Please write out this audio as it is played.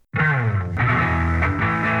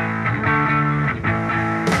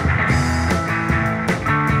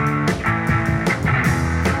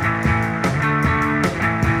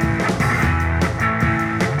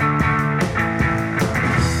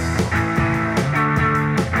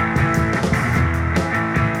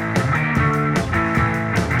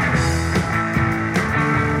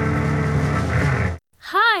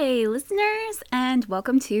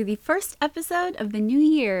welcome to the first episode of the new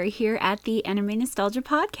year here at the Anime Nostalgia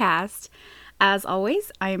Podcast. As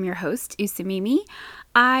always, I am your host, Usamimi.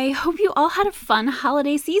 I hope you all had a fun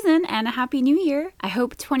holiday season and a happy new year. I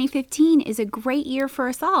hope 2015 is a great year for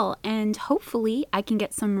us all, and hopefully I can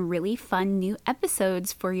get some really fun new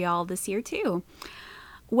episodes for y'all this year too.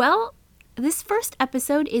 Well, this first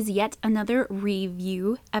episode is yet another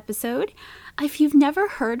review episode. If you've never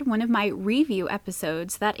heard one of my review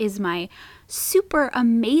episodes, that is my super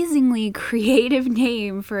amazingly creative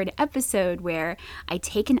name for an episode where I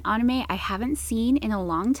take an anime I haven't seen in a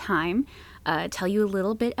long time, tell you a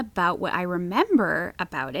little bit about what I remember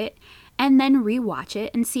about it, and then rewatch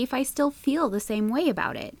it and see if I still feel the same way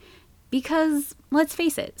about it. Because, let's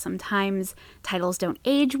face it, sometimes titles don't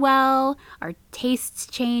age well, our tastes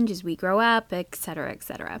change as we grow up, etc.,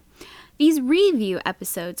 etc. These review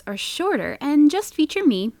episodes are shorter and just feature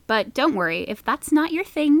me, but don't worry, if that's not your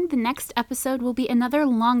thing, the next episode will be another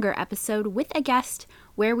longer episode with a guest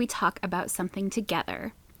where we talk about something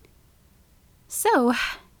together. So,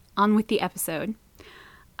 on with the episode.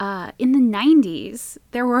 In the 90s,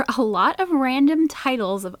 there were a lot of random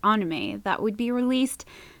titles of anime that would be released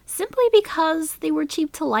simply because they were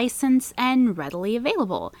cheap to license and readily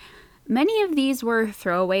available. Many of these were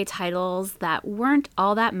throwaway titles that weren't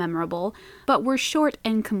all that memorable, but were short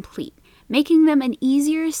and complete, making them an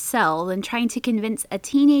easier sell than trying to convince a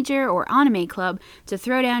teenager or anime club to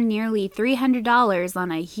throw down nearly $300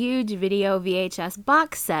 on a huge video VHS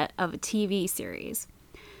box set of a TV series.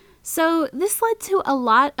 So this led to a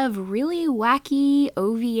lot of really wacky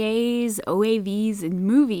OVAs, OAVs, and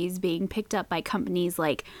movies being picked up by companies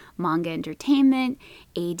like Manga Entertainment,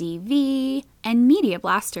 ADV, and Media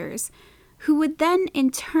Blasters, who would then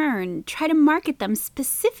in turn try to market them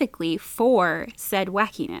specifically for said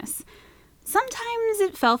wackiness. Sometimes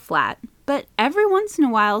it fell flat, but every once in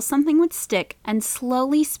a while something would stick and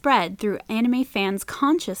slowly spread through anime fans'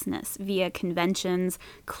 consciousness via conventions,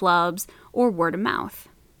 clubs, or word of mouth.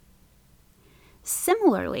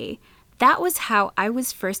 Similarly, that was how I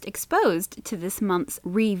was first exposed to this month's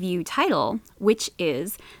review title, which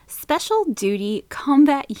is Special Duty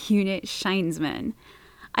Combat Unit Shinesman.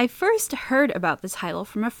 I first heard about the title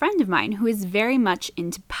from a friend of mine who is very much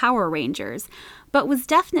into Power Rangers, but was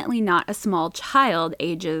definitely not a small child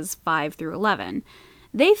ages 5 through 11.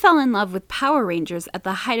 They fell in love with Power Rangers at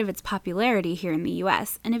the height of its popularity here in the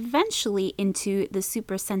US, and eventually into the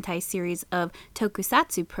Super Sentai series of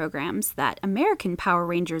tokusatsu programs that American Power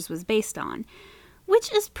Rangers was based on,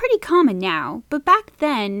 which is pretty common now, but back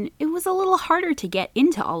then it was a little harder to get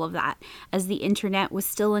into all of that, as the internet was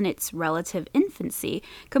still in its relative infancy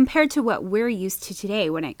compared to what we're used to today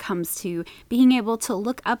when it comes to being able to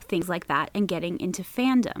look up things like that and getting into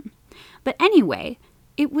fandom. But anyway,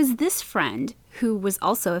 it was this friend, who was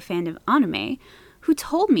also a fan of anime, who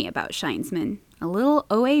told me about Shinesman, a little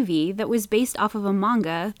OAV that was based off of a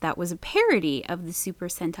manga that was a parody of the Super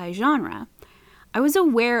Sentai genre. I was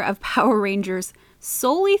aware of Power Rangers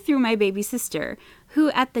solely through my baby sister,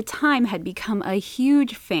 who at the time had become a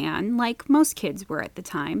huge fan, like most kids were at the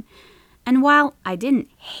time. And while I didn't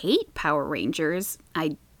hate Power Rangers,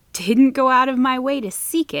 I didn't go out of my way to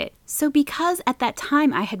seek it. So because at that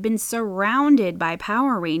time I had been surrounded by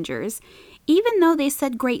Power Rangers, even though they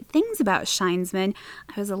said great things about Shinesman,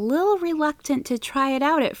 I was a little reluctant to try it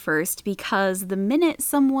out at first because the minute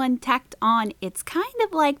someone tacked on "it's kind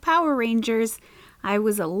of like Power Rangers," I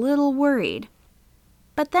was a little worried.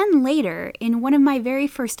 But then later, in one of my very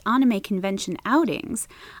first anime convention outings,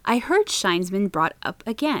 I heard Shinesman brought up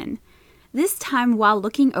again. This time while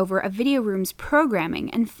looking over a video room's programming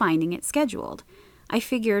and finding it scheduled. I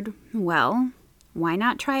figured, well, why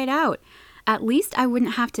not try it out? At least I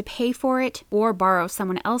wouldn't have to pay for it or borrow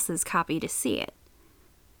someone else's copy to see it.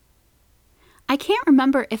 I can't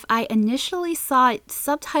remember if I initially saw it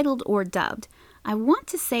subtitled or dubbed. I want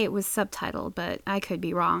to say it was subtitled, but I could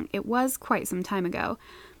be wrong. It was quite some time ago.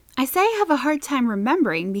 I say I have a hard time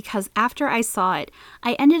remembering because after I saw it,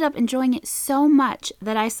 I ended up enjoying it so much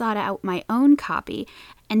that I sought out my own copy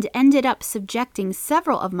and ended up subjecting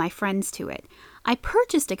several of my friends to it. I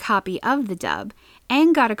purchased a copy of the dub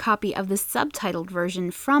and got a copy of the subtitled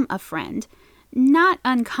version from a friend. Not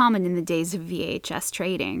uncommon in the days of VHS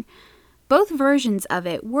trading. Both versions of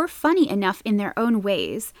it were funny enough in their own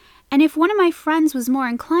ways, and if one of my friends was more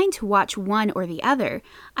inclined to watch one or the other,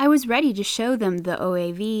 I was ready to show them the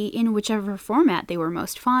OAV in whichever format they were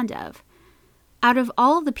most fond of. Out of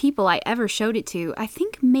all the people I ever showed it to, I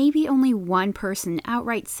think maybe only one person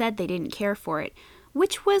outright said they didn't care for it,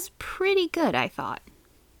 which was pretty good, I thought.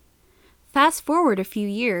 Fast forward a few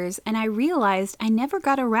years, and I realized I never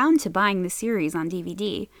got around to buying the series on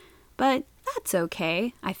DVD, but That's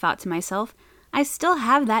okay, I thought to myself. I still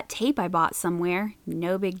have that tape I bought somewhere.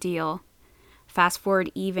 No big deal. Fast forward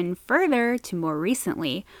even further to more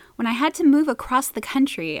recently, when I had to move across the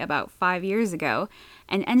country about 5 years ago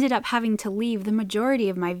and ended up having to leave the majority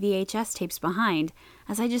of my VHS tapes behind,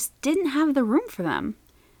 as I just didn't have the room for them.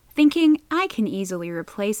 Thinking I can easily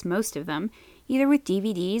replace most of them, either with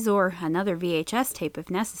DVDs or another VHS tape if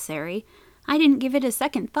necessary, I didn't give it a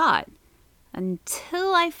second thought.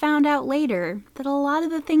 Until I found out later that a lot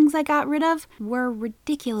of the things I got rid of were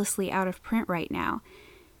ridiculously out of print right now,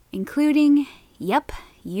 including, yep,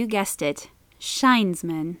 you guessed it,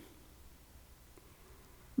 Shinesman.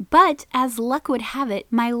 But as luck would have it,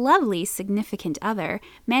 my lovely significant other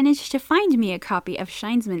managed to find me a copy of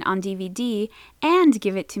Shinesman on DVD and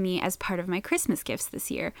give it to me as part of my Christmas gifts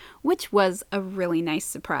this year, which was a really nice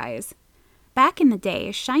surprise. Back in the day,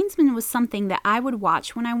 Shinesman was something that I would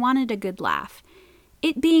watch when I wanted a good laugh.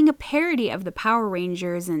 It being a parody of the Power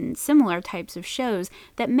Rangers and similar types of shows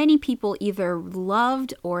that many people either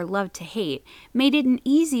loved or loved to hate, made it an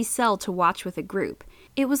easy sell to watch with a group.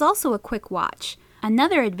 It was also a quick watch.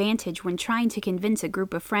 Another advantage when trying to convince a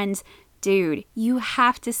group of friends, dude, you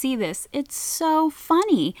have to see this. It's so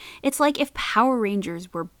funny. It's like if Power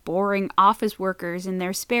Rangers were boring office workers in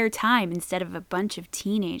their spare time instead of a bunch of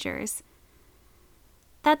teenagers.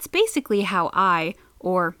 That's basically how I,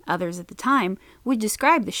 or others at the time, would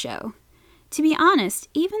describe the show. To be honest,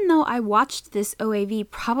 even though I watched this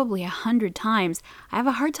OAV probably 100 times, I have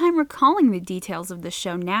a hard time recalling the details of the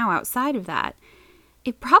show now outside of that.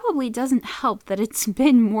 It probably doesn't help that it's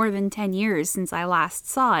been more than 10 years since I last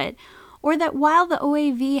saw it, or that while the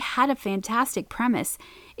OAV had a fantastic premise,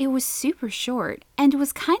 it was super short and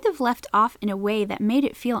was kind of left off in a way that made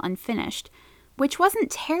it feel unfinished, which wasn't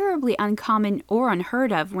terribly uncommon or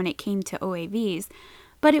unheard of when it came to OAVs,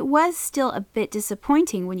 but it was still a bit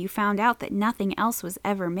disappointing when you found out that nothing else was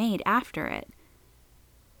ever made after it.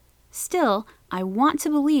 Still, I want to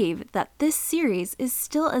believe that this series is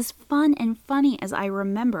still as fun and funny as I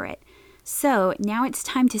remember it. So now it's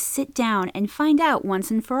time to sit down and find out once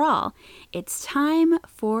and for all. It's time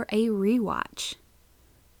for a rewatch.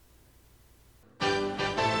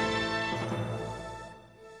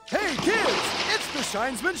 Hey kids, it's the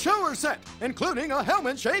Shinesman shower set, including a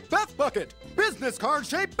helmet-shaped bath bucket, business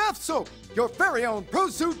card-shaped bath soap, your very own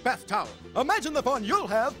ProSuit bath towel. Imagine the fun you'll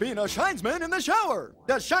have being a Shinesman in the shower.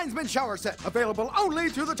 The Shinesman shower set, available only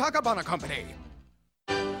through the Takabana Company.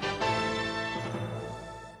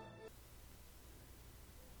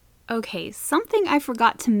 Okay, something I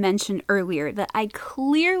forgot to mention earlier that I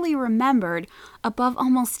clearly remembered above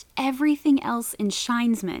almost everything else in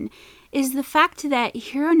Shinesman is the fact that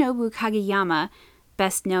Hironobu Kageyama,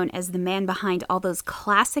 best known as the man behind all those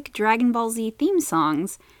classic Dragon Ball Z theme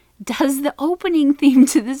songs, does the opening theme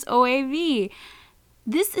to this OAV.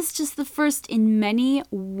 This is just the first in many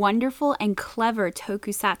wonderful and clever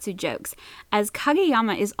tokusatsu jokes, as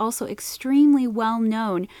Kageyama is also extremely well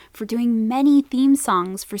known for doing many theme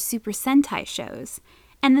songs for Super Sentai shows.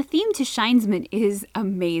 And the theme to Shinesman is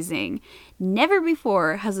amazing. Never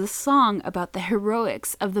before has a song about the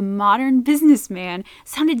heroics of the modern businessman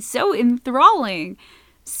sounded so enthralling.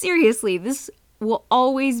 Seriously, this will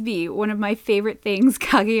always be one of my favorite things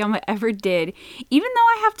Kageyama ever did, even though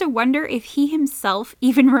I have to wonder if he himself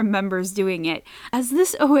even remembers doing it, as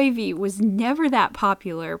this OAV was never that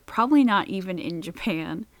popular, probably not even in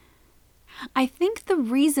Japan. I think the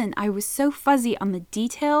reason I was so fuzzy on the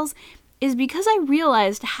details is because I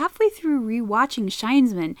realized halfway through rewatching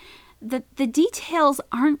Shinesman that the details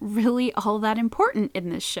aren't really all that important in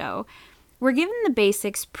this show. We're given the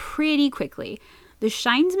basics pretty quickly. The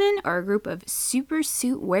Shinesmen are a group of super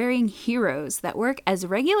suit-wearing heroes that work as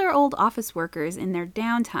regular old office workers in their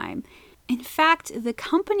downtime. In fact, the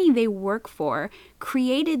company they work for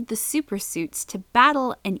created the super suits to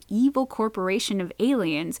battle an evil corporation of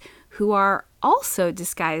aliens who are also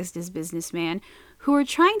disguised as businessmen, who are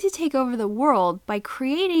trying to take over the world by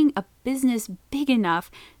creating a business big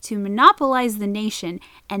enough to monopolize the nation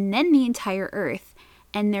and then the entire Earth.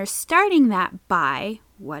 And they're starting that by,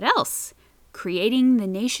 what else? Creating the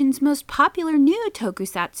nation's most popular new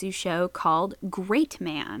tokusatsu show called Great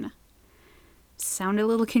Man. Sound a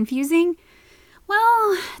little confusing?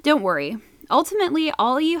 Well, don't worry. Ultimately,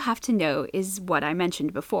 all you have to know is what I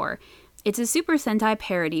mentioned before. It's a Super Sentai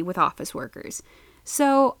parody with office workers.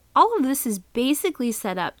 So, all of this is basically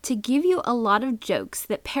set up to give you a lot of jokes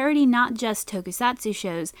that parody not just tokusatsu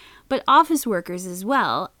shows, but office workers as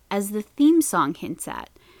well, as the theme song hints at.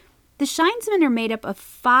 The Shinesmen are made up of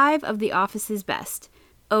 5 of the office's best.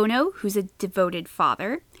 Ono, who's a devoted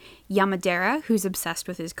father, Yamadera, who's obsessed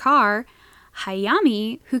with his car,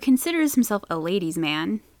 Hayami, who considers himself a ladies'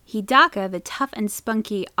 man, Hidaka, the tough and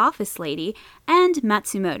spunky office lady, and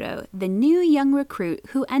Matsumoto, the new young recruit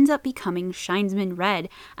who ends up becoming Shinesman Red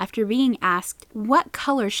after being asked what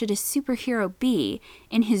color should a superhero be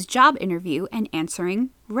in his job interview and answering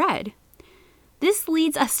red. This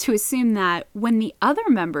leads us to assume that when the other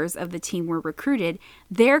members of the team were recruited,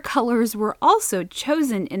 their colors were also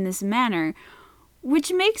chosen in this manner,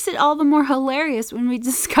 which makes it all the more hilarious when we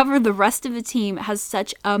discover the rest of the team has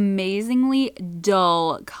such amazingly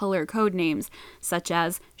dull color code names, such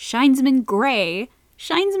as Shinesman Gray,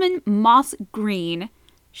 Shinesman Moss Green,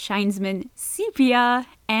 Shinesman Sepia,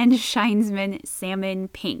 and Shinesman Salmon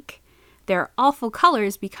Pink. Their awful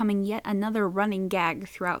colors becoming yet another running gag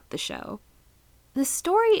throughout the show. The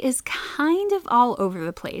story is kind of all over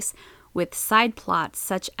the place, with side plots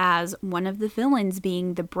such as one of the villains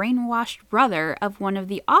being the brainwashed brother of one of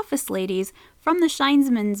the office ladies from the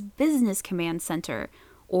Shinesman's business command center,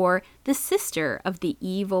 or the sister of the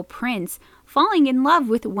evil prince falling in love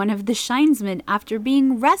with one of the Shinesmen after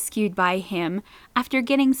being rescued by him after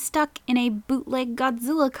getting stuck in a bootleg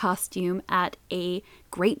Godzilla costume at a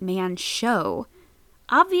Great Man show.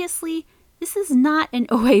 Obviously, this is not an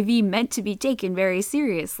OAV meant to be taken very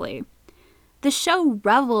seriously. The show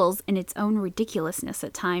revels in its own ridiculousness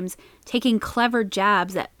at times, taking clever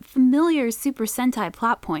jabs at familiar Super Sentai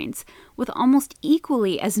plot points, with almost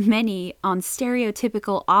equally as many on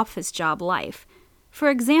stereotypical office job life.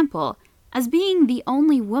 For example, as being the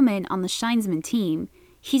only woman on the Shinesman team,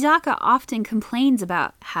 Hidaka often complains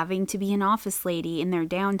about having to be an office lady in their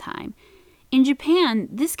downtime. In Japan,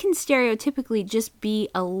 this can stereotypically just be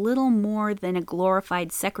a little more than a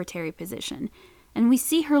glorified secretary position, and we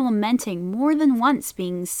see her lamenting more than once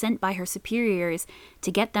being sent by her superiors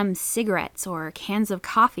to get them cigarettes or cans of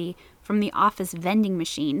coffee from the office vending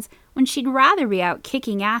machines when she'd rather be out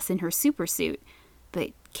kicking ass in her supersuit. But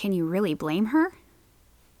can you really blame her?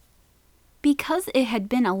 Because it had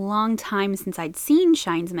been a long time since I'd seen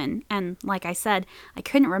Shinesman, and like I said, I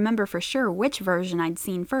couldn't remember for sure which version I'd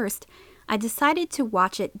seen first, I decided to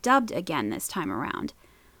watch it dubbed again this time around.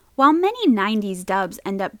 While many 90s dubs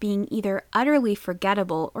end up being either utterly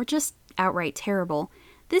forgettable or just outright terrible,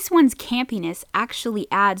 this one's campiness actually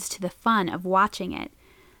adds to the fun of watching it.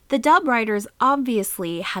 The dub writers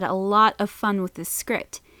obviously had a lot of fun with this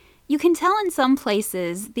script. You can tell in some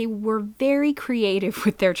places they were very creative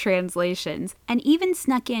with their translations, and even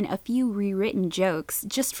snuck in a few rewritten jokes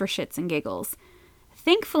just for shits and giggles.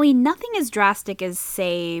 Thankfully, nothing as drastic as,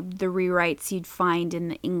 say, the rewrites you'd find in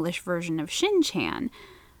the English version of Shin-Chan.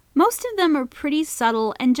 Most of them are pretty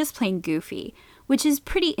subtle and just plain goofy, which is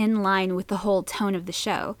pretty in line with the whole tone of the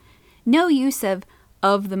show. No use of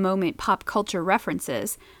the moment pop culture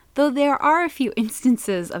references, though there are a few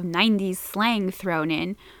instances of 90s slang thrown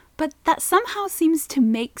in, but that somehow seems to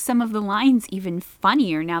make some of the lines even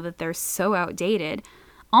funnier now that they're so outdated,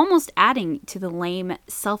 almost adding to the lame,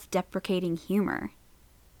 self-deprecating humor.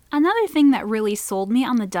 Another thing that really sold me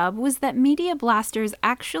on the dub was that Media Blasters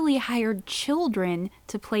actually hired children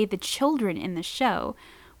to play the children in the show,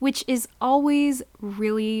 which is always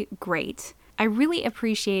really great. I really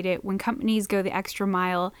appreciate it when companies go the extra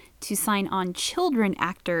mile to sign on children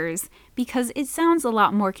actors because it sounds a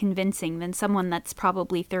lot more convincing than someone that's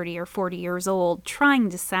probably 30 or 40 years old trying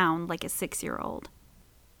to sound like a 6-year-old.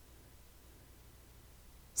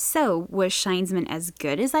 So, was Shinesman as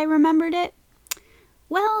good as I remembered it?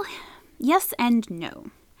 Well, yes and no.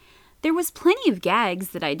 There was plenty of gags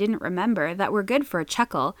that I didn't remember that were good for a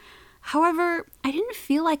chuckle. However, I didn't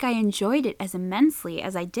feel like I enjoyed it as immensely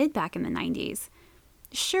as I did back in the 90s.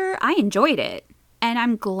 Sure, I enjoyed it, and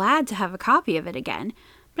I'm glad to have a copy of it again,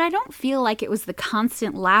 but I don't feel like it was the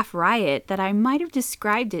constant laugh riot that I might have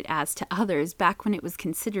described it as to others back when it was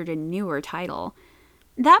considered a newer title.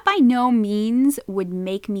 That by no means would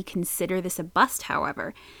make me consider this a bust,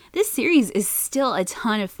 however. This series is still a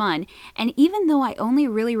ton of fun, and even though I only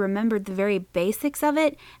really remembered the very basics of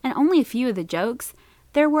it, and only a few of the jokes,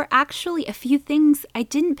 there were actually a few things I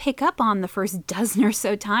didn't pick up on the first dozen or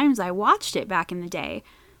so times I watched it back in the day.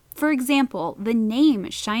 For example, the name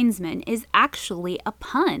Shinesman is actually a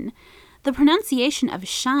pun. The pronunciation of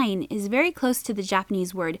shine is very close to the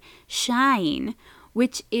Japanese word shine,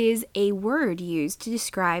 which is a word used to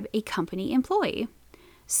describe a company employee.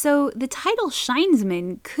 So the title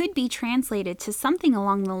Shinesman could be translated to something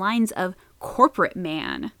along the lines of corporate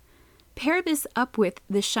man. Pair this up with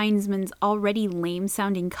the Shinesman's already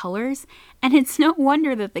lame-sounding colors, and it's no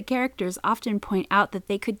wonder that the characters often point out that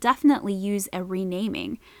they could definitely use a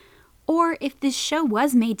renaming. Or if this show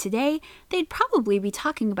was made today, they'd probably be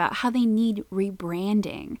talking about how they need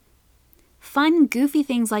rebranding. Fun, goofy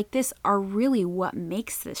things like this are really what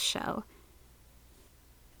makes this show.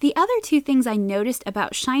 The other two things I noticed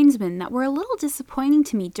about Shinesman that were a little disappointing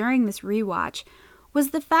to me during this rewatch was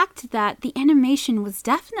the fact that the animation was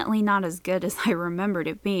definitely not as good as I remembered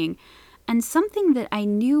it being, and something that I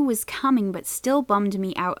knew was coming but still bummed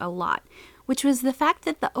me out a lot, which was the fact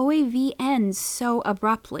that the OAV ends so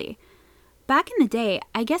abruptly. Back in the day,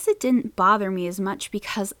 I guess it didn't bother me as much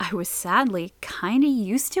because I was sadly kinda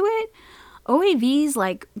used to it. OAVs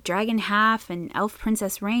like Dragon Half and Elf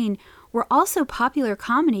Princess Rain were also popular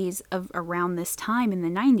comedies of around this time in the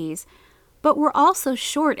 90s, but were also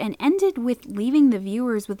short and ended with leaving the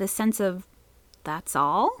viewers with a sense of, that's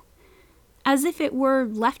all? As if it were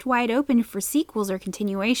left wide open for sequels or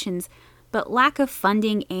continuations, but lack of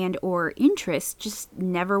funding and or interest just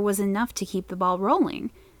never was enough to keep the ball rolling.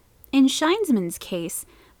 In Shinesman's case,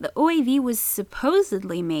 the OAV was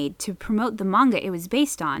supposedly made to promote the manga it was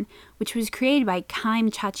based on, which was created by Kaim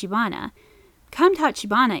Tachibana. Kaim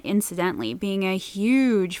Tachibana, incidentally, being a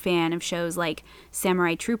huge fan of shows like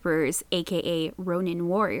Samurai Troopers, aka Ronin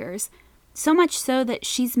Warriors, so much so that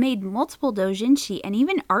she's made multiple doujinshi and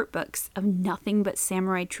even art books of nothing but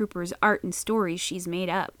Samurai Troopers art and stories she's made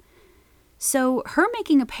up. So her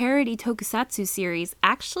making a parody tokusatsu series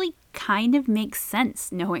actually kind of makes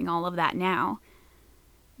sense knowing all of that now.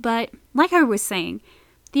 But, like I was saying,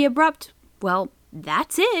 the abrupt, well,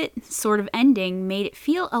 that's it sort of ending made it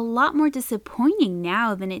feel a lot more disappointing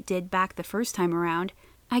now than it did back the first time around.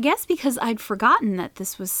 I guess because I'd forgotten that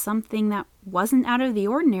this was something that wasn't out of the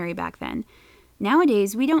ordinary back then.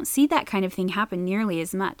 Nowadays, we don't see that kind of thing happen nearly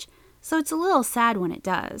as much, so it's a little sad when it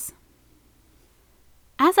does.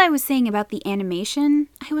 As I was saying about the animation,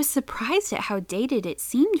 I was surprised at how dated it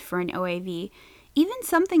seemed for an OAV. Even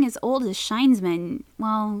something as old as Shinesman,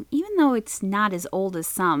 well, even though it's not as old as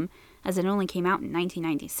some, as it only came out in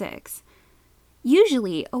 1996.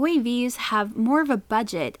 Usually, OAVs have more of a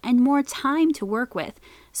budget and more time to work with,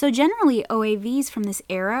 so generally OAVs from this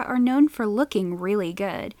era are known for looking really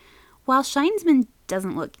good. While Shinesman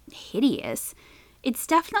doesn't look hideous, it's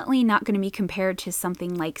definitely not going to be compared to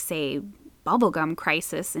something like, say, Bubblegum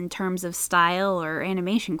Crisis in terms of style or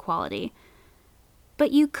animation quality.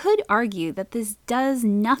 But you could argue that this does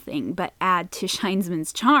nothing but add to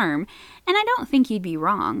Shinesman's charm, and I don't think you'd be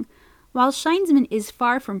wrong. While Shinesman is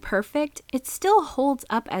far from perfect, it still holds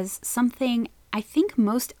up as something I think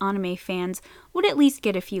most anime fans would at least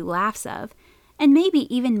get a few laughs of, and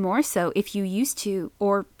maybe even more so if you used to,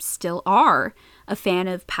 or still are, a fan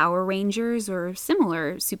of Power Rangers or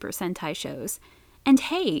similar Super Sentai shows. And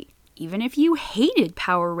hey, even if you hated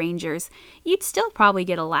Power Rangers, you'd still probably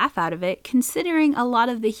get a laugh out of it, considering a lot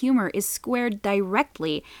of the humor is squared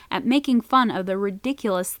directly at making fun of the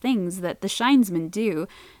ridiculous things that the Shinesmen do,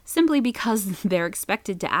 simply because they're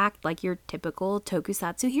expected to act like your typical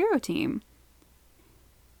tokusatsu hero team.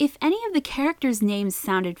 If any of the characters' names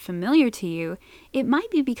sounded familiar to you, it might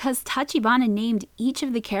be because Tachibana named each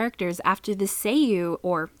of the characters after the seiyuu,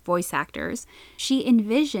 or voice actors, she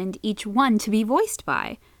envisioned each one to be voiced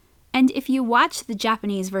by. And if you watch the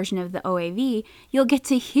Japanese version of the OAV, you'll get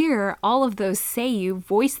to hear all of those seiyuu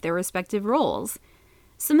voice their respective roles.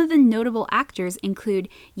 Some of the notable actors include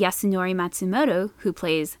Yasunori Matsumoto, who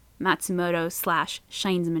plays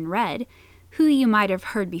Matsumoto/Shinesman Red, who you might have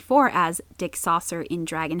heard before as Dick Saucer in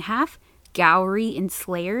Dragon Half, Gowry in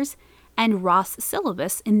Slayers, and Ross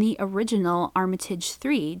Syllabus in the original Armitage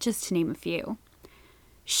 3, just to name a few.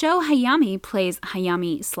 Sho Hayami plays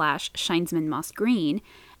Hayami/Shinesman Moss Green,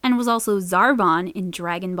 and was also Zarbon in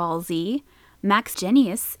Dragon Ball Z, Max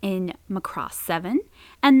Genius in Macross 7,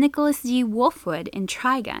 and Nicholas G. Wolfwood in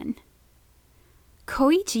Trigun.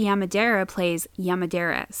 Koichi Yamadera plays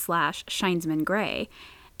Yamadera/Shinesman Gray,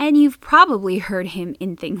 and you've probably heard him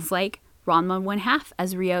in things like Ranma 1/2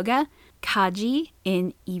 as Ryoga, Kaji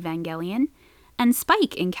in Evangelion, and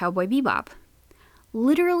Spike in Cowboy Bebop.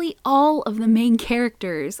 Literally all of the main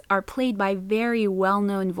characters are played by very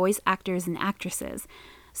well-known voice actors and actresses,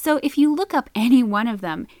 so if you look up any one of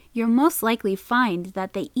them, you'll most likely find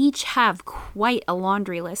that they each have quite a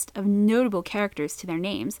laundry list of notable characters to their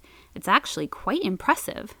names. It's actually quite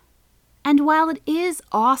impressive. And while it is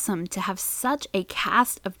awesome to have such a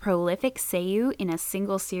cast of prolific seiyuu in a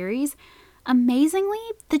single series, amazingly,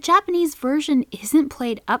 the Japanese version isn't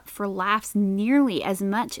played up for laughs nearly as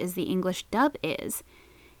much as the English dub is.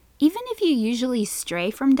 Even if you usually stray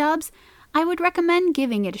from dubs, I would recommend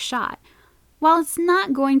giving it a shot. While it's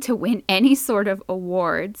not going to win any sort of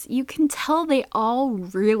awards, you can tell they all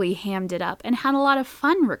really hammed it up and had a lot of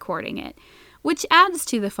fun recording it, which adds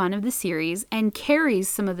to the fun of the series and carries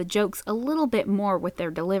some of the jokes a little bit more with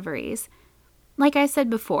their deliveries. Like I said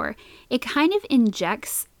before, it kind of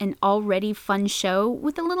injects an already fun show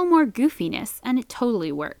with a little more goofiness, and it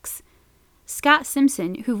totally works. Scott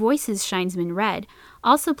Simpson, who voices Shinesman Red,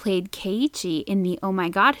 also played Keiichi in the Oh My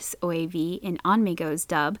Goddess OAV in Onmego's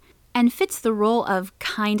dub, and fits the role of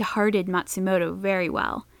kind-hearted Matsumoto very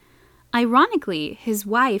well. Ironically, his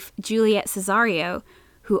wife, Juliet Cesario,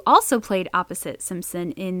 who also played opposite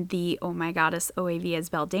Simpson in the Oh My Goddess OAV as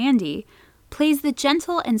Belldandy, plays the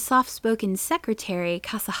gentle and soft-spoken secretary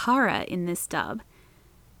Kasahara in this dub.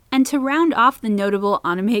 And to round off the notable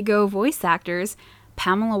Onmego voice actors,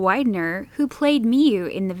 Pamela Widener, who played Miyu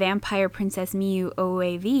in the Vampire Princess Miyu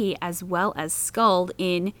OAV as well as Skuld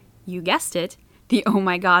in, you guessed it, the Oh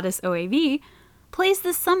My Goddess OAV, plays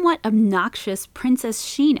the somewhat obnoxious Princess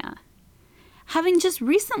Sheena. Having just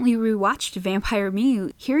recently rewatched Vampire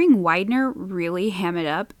Miyu, hearing Widener really ham it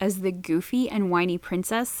up as the goofy and whiny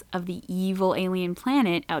princess of the evil alien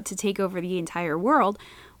planet out to take over the entire world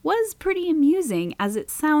was pretty amusing, as it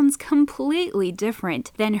sounds completely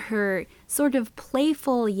different than her sort of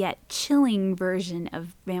playful yet chilling version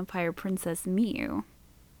of Vampire Princess Miyu.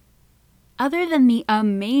 Other than the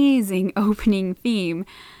amazing opening theme,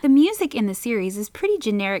 the music in the series is pretty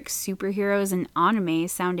generic superheroes and anime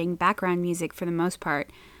sounding background music for the most part,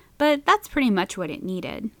 but that's pretty much what it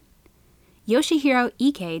needed. Yoshihiro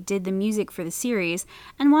Ike did the music for the series,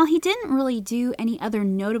 and while he didn't really do any other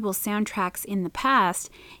notable soundtracks in the past,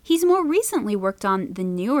 he's more recently worked on the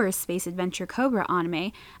newer Space Adventure Cobra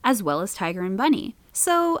anime, as well as Tiger and Bunny.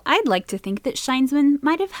 So I'd like to think that Shinesman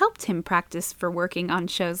might have helped him practice for working on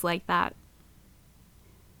shows like that.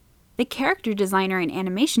 The character designer and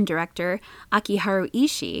animation director, Akiharu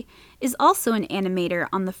Ishii, is also an animator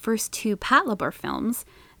on the first two Patlabor films,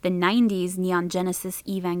 the 90s Neon Genesis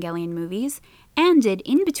Evangelion movies, and did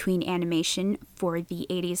in-between animation for the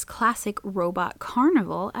 80s classic Robot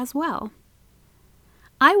Carnival as well.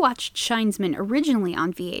 I watched Shinesman originally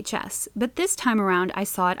on VHS, but this time around I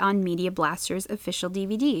saw it on Media Blaster's official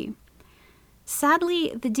DVD.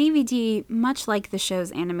 Sadly, the DVD, much like the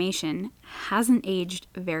show's animation, hasn't aged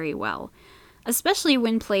very well, especially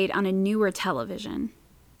when played on a newer television.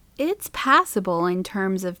 It's passable in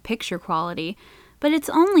terms of picture quality, but it's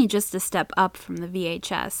only just a step up from the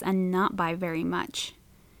VHS and not by very much.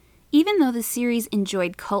 Even though the series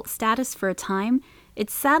enjoyed cult status for a time,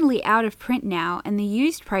 it's sadly out of print now, and the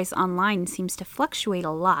used price online seems to fluctuate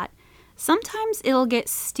a lot. Sometimes it'll get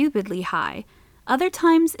stupidly high, other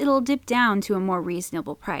times it'll dip down to a more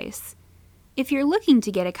reasonable price. If you're looking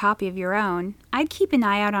to get a copy of your own, I'd keep an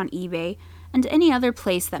eye out on eBay and any other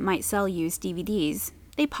place that might sell used DVDs.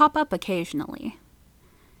 They pop up occasionally.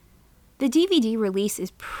 The DVD release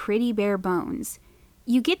is pretty bare bones.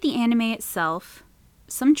 You get the anime itself,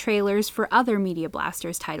 some trailers for other Media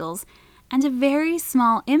Blasters titles, and a very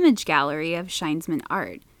small image gallery of Shinesman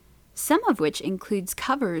art, some of which includes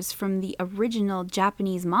covers from the original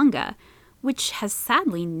Japanese manga, which has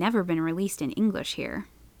sadly never been released in English here.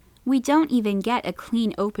 We don't even get a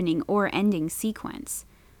clean opening or ending sequence.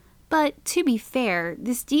 But to be fair,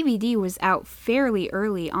 this DVD was out fairly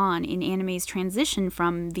early on in anime's transition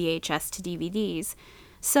from VHS to DVDs,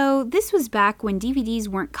 so this was back when DVDs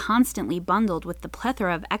weren't constantly bundled with the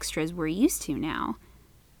plethora of extras we're used to now.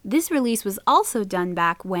 This release was also done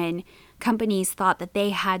back when companies thought that they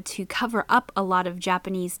had to cover up a lot of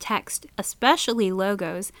Japanese text, especially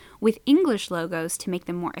logos, with English logos to make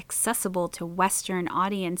them more accessible to Western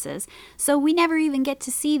audiences, so we never even get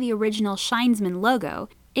to see the original Shinesman logo.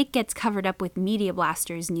 It gets covered up with Media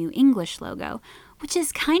Blaster's new English logo, which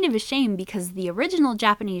is kind of a shame because the original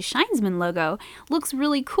Japanese Shinesman logo looks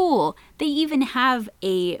really cool. They even have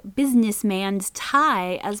a businessman's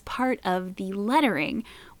tie as part of the lettering,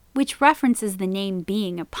 which references the name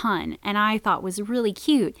being a pun, and I thought was really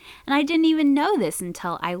cute, and I didn't even know this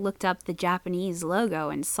until I looked up the Japanese logo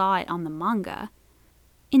and saw it on the manga.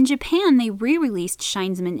 In Japan, they re-released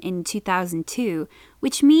Shinesman in 2002,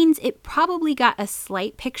 which means it probably got a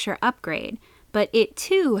slight picture upgrade, but it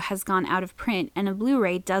too has gone out of print and a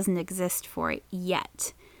Blu-ray doesn't exist for it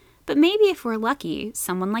yet. But maybe if we're lucky,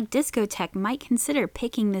 someone like Discotek might consider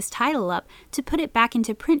picking this title up to put it back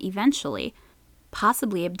into print eventually,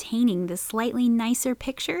 possibly obtaining the slightly nicer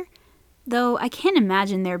picture, though I can't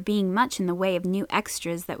imagine there being much in the way of new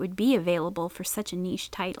extras that would be available for such a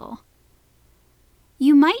niche title.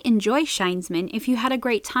 You might enjoy Shinesman if you had a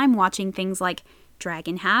great time watching things like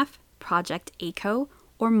Dragon Half, Project A-ko,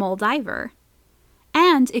 or Moldiver.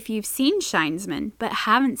 And if you've seen Shinesman but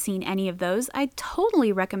haven't seen any of those, I'd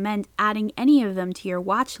totally recommend adding any of them to your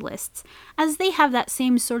watch lists, as they have that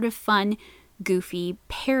same sort of fun, goofy,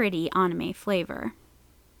 parody anime flavor.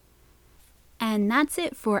 And that's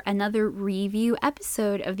it for another review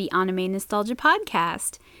episode of the Anime Nostalgia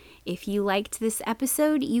Podcast. If you liked this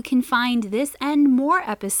episode, you can find this and more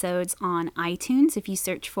episodes on iTunes if you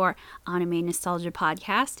search for Anime Nostalgia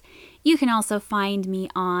Podcast. You can also find me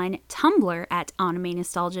on Tumblr at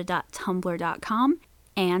animenostalgia.tumblr.com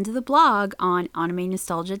and the blog on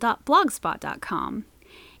animenostalgia.blogspot.com.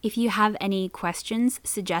 If you have any questions,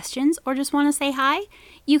 suggestions, or just want to say hi,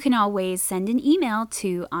 you can always send an email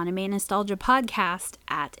to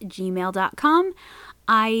animenostalgiapodcast@gmail.com.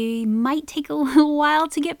 I might take a little while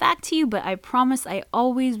to get back to you, but I promise I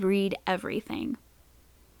always read everything.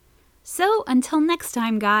 So until next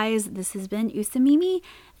time, guys, this has been Usamimi.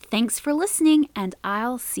 Thanks for listening, and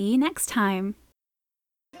I'll see you next time.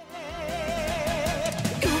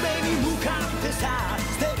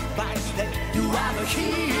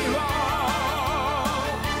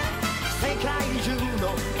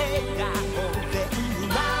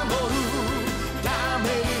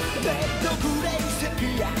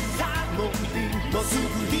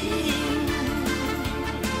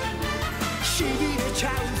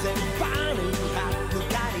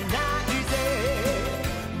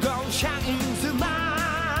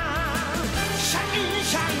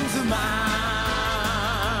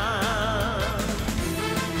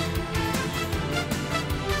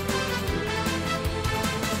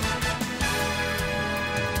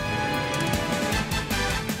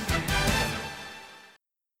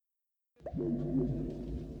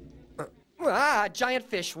 Giant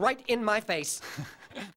fish right in my face.